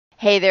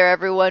Hey there,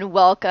 everyone.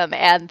 Welcome,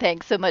 and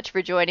thanks so much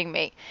for joining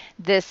me.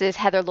 This is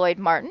Heather Lloyd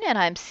Martin, and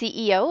I'm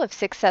CEO of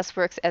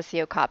SuccessWorks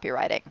SEO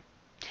Copywriting.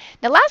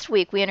 Now, last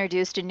week we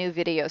introduced a new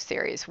video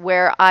series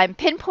where I'm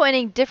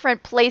pinpointing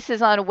different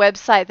places on a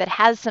website that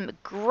has some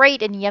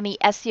great and yummy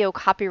SEO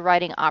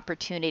copywriting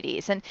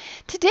opportunities. And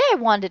today I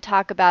wanted to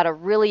talk about a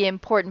really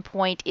important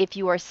point if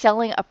you are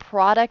selling a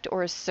product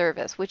or a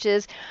service, which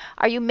is,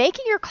 are you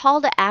making your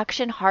call to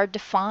action hard to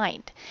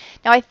find?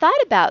 Now, I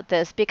thought about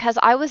this because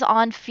I was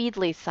on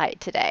Feedly's site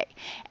today.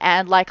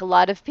 And like a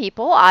lot of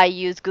people, I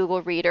use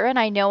Google Reader, and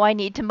I know I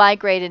need to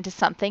migrate into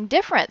something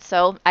different.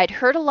 So I'd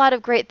heard a lot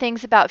of great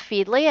things about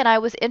Feedly, and I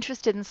was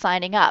interested in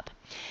signing up.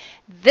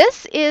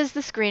 This is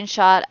the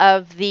screenshot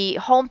of the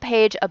home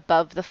page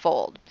above the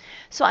fold.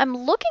 So I'm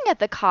looking at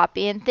the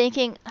copy and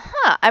thinking,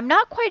 I'm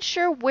not quite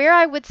sure where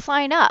I would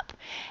sign up.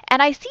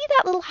 And I see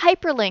that little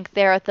hyperlink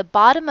there at the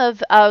bottom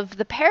of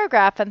the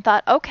paragraph and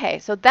thought, okay,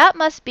 so that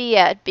must be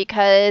it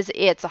because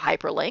it's a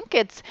hyperlink.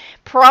 It's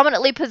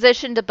prominently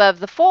positioned above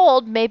the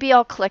fold. Maybe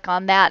I'll click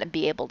on that and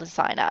be able to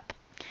sign up.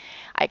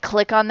 I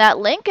click on that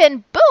link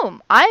and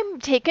boom,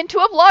 I'm taken to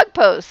a blog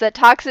post that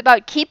talks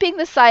about keeping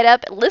the site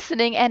up,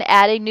 listening, and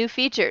adding new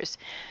features.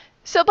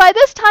 So by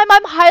this time,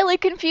 I'm highly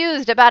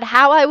confused about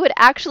how I would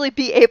actually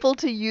be able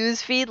to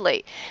use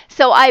Feedly.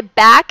 So I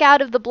back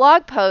out of the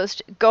blog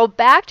post, go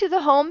back to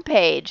the home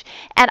page,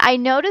 and I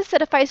notice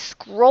that if I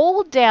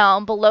scroll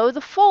down below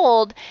the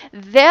fold,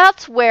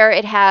 that's where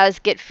it has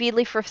Get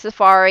Feedly for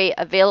Safari,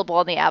 available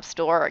on the App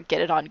Store, or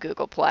get it on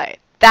Google Play.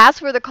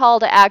 That's where the call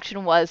to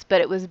action was, but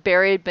it was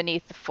buried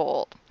beneath the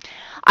fold.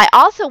 I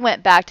also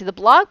went back to the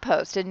blog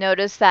post and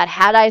noticed that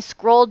had I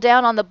scrolled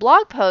down on the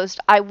blog post,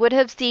 I would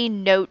have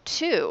seen note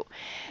 2.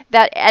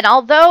 And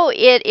although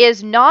it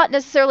is not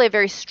necessarily a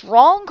very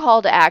strong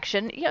call to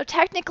action,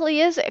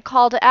 technically is a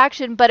call to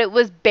action, but it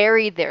was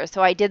buried there,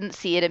 so I didn't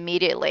see it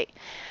immediately.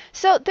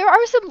 So there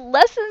are some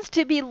lessons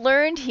to be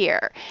learned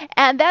here.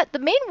 And the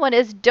main one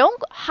is don't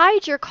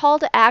hide your call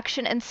to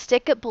action and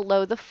stick it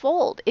below the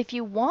fold. If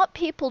you want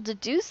people to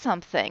do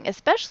something,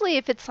 especially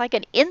if it's like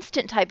an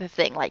instant type of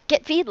thing, like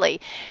Get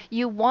Feedly,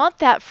 you want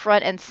that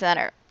front and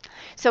center.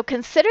 So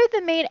consider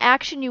the main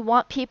action you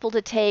want people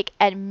to take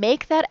and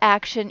make that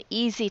action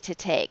easy to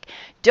take.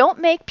 Don't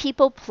make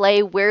people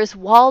play Where's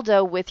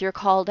Waldo with your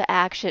call to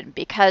action,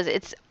 because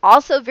it's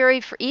also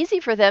very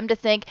easy for them to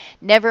think,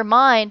 never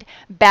mind,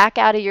 back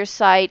out of your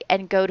site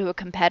and go to a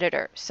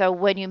competitor. So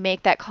when you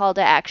make that call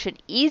to action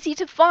easy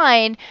to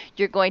find,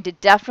 you're going to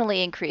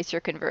definitely increase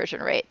your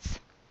conversion rates.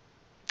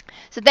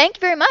 So thank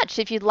you very much.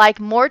 If you'd like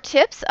more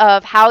tips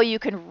of how you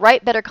can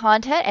write better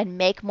content and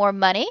make more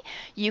money,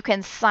 you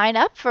can sign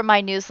up for my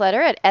newsletter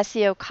at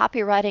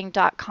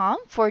SEOcopywriting.com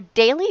for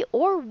daily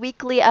or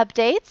weekly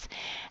updates.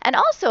 And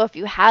also, if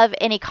you have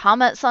any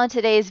comments on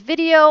today's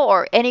video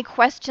or any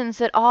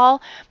questions at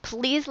all,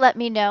 please let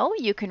me know.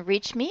 You can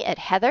reach me at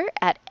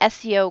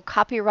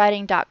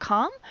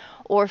heather@SEOcopywriting.com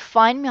or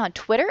find me on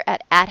Twitter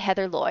at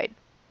 @HeatherLloyd.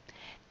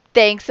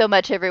 Thanks so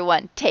much,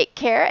 everyone. Take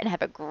care and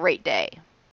have a great day.